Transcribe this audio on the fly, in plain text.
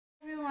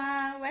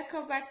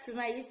Welcome back to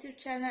my YouTube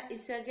channel.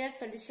 It's your girl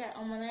Felicia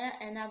Omonaya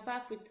and I'm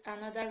back with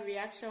another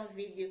reaction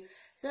video.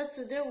 So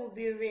today we'll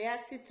be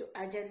reacting to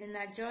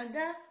Angelina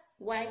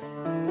Jordan-White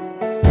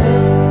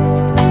Christmas.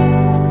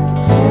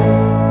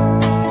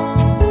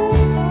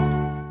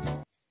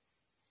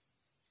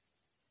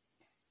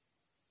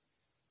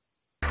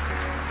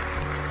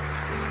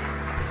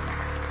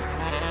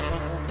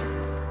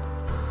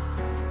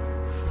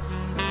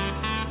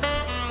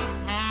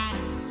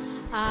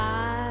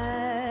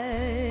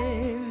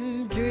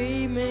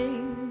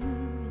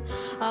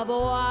 Of a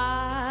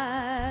white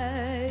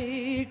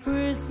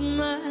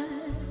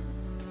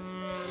Christmas,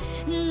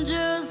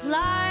 just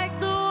like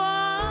the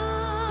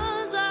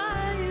ones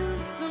I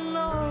used to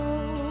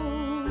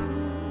know.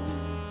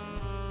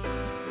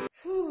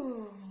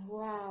 Whew,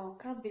 wow,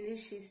 can't believe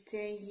she's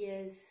 10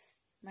 years.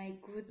 My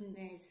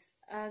goodness.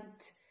 And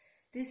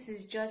this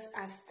is just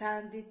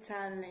outstanding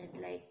talent,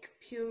 like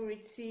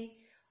purity.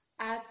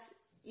 Art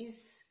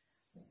is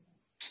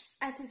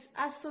at its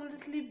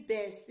absolutely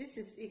best. This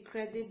is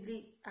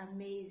incredibly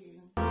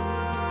amazing.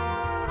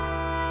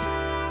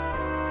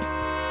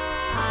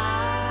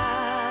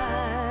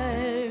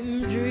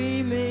 I'm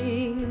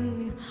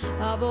dreaming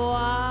of a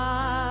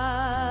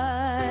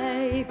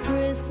white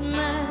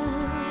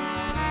Christmas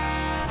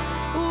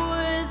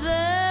with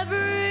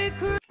every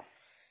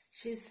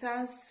She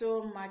sounds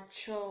so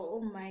mature. Oh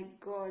my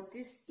God,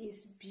 this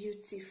is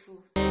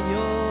beautiful. May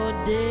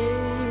your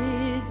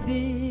days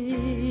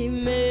be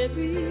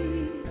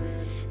merry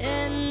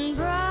and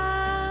bright,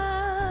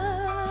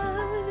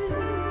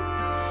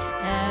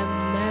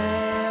 and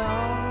may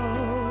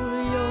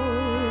all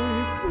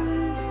your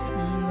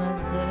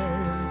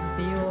Christmases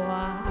be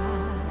white.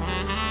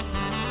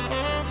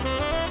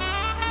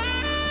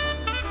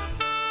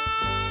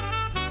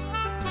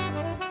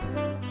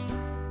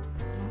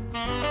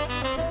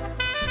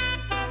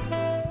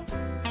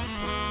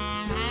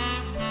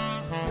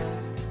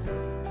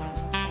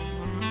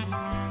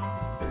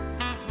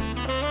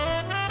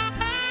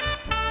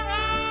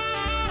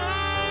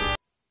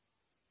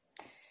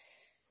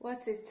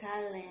 What a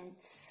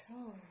talent.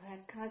 Oh, I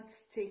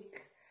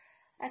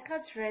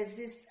can't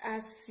resist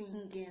her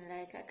singing.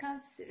 Like I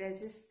can't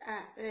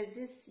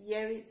resist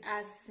hearing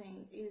her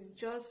sing. It's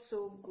just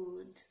so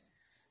good.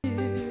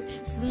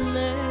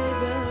 Sleigh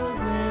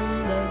bells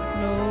in the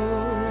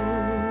snow.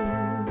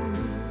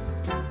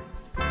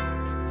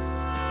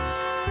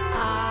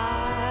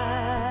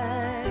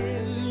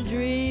 I'm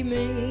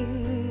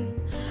dreaming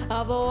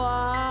of a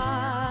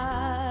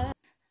white.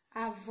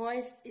 Her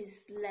voice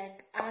is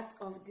like out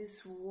of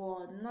this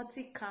world.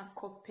 Nothing can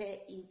compare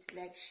it.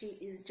 Like she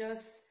is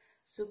just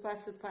super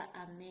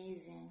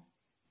amazing.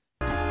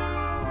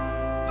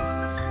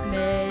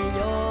 May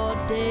your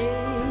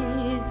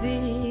days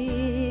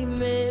be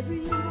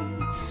merry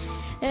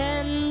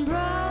and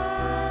bright.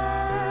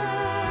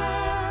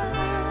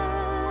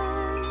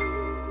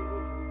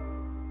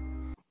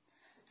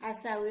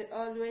 As I will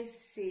always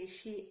say,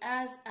 she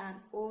has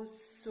an old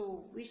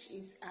soul, which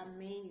is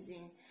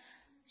amazing.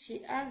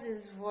 She has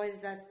this voice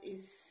that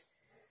is,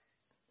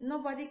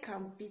 nobody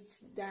can beat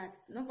that.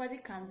 Nobody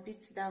can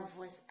beat that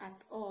voice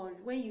at all.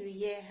 When you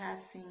hear her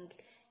sing,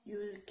 you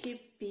will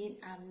keep being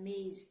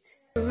amazed.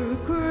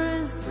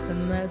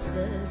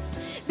 Christmases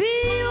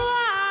be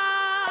white.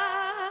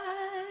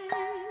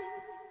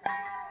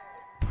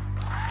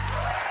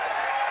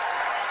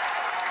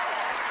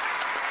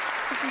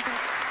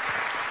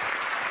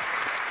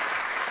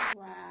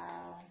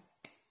 Wow.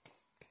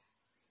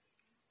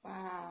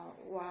 Wow,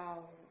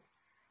 wow.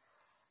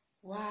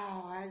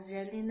 Wow,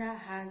 Angelina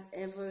has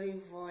heavenly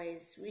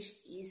voice, which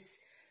is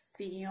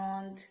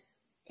beyond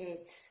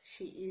it.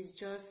 She is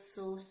just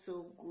so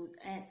good,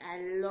 and I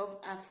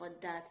love her for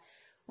that.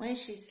 When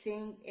she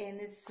sings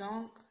any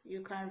song,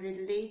 you can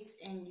relate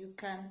and you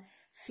can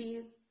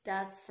feel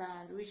that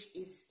sound, which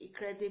is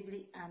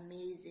incredibly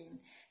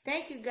amazing.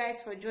 Thank you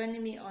guys for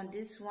joining me on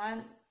this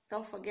one.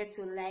 Don't forget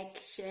to like,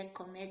 share,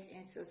 comment,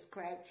 and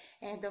subscribe.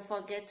 And don't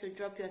forget to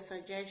drop your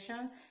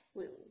suggestion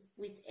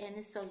with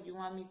any song you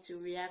want me to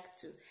react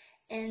to.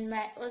 And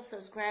my old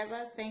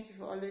subscribers, thank you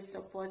for always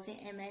supporting.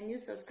 And my new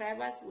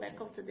subscribers,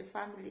 welcome to the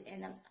family.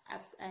 And I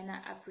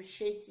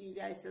appreciate you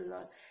guys a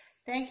lot.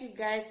 Thank you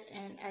guys,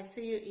 and I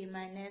see you in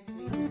my next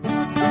video.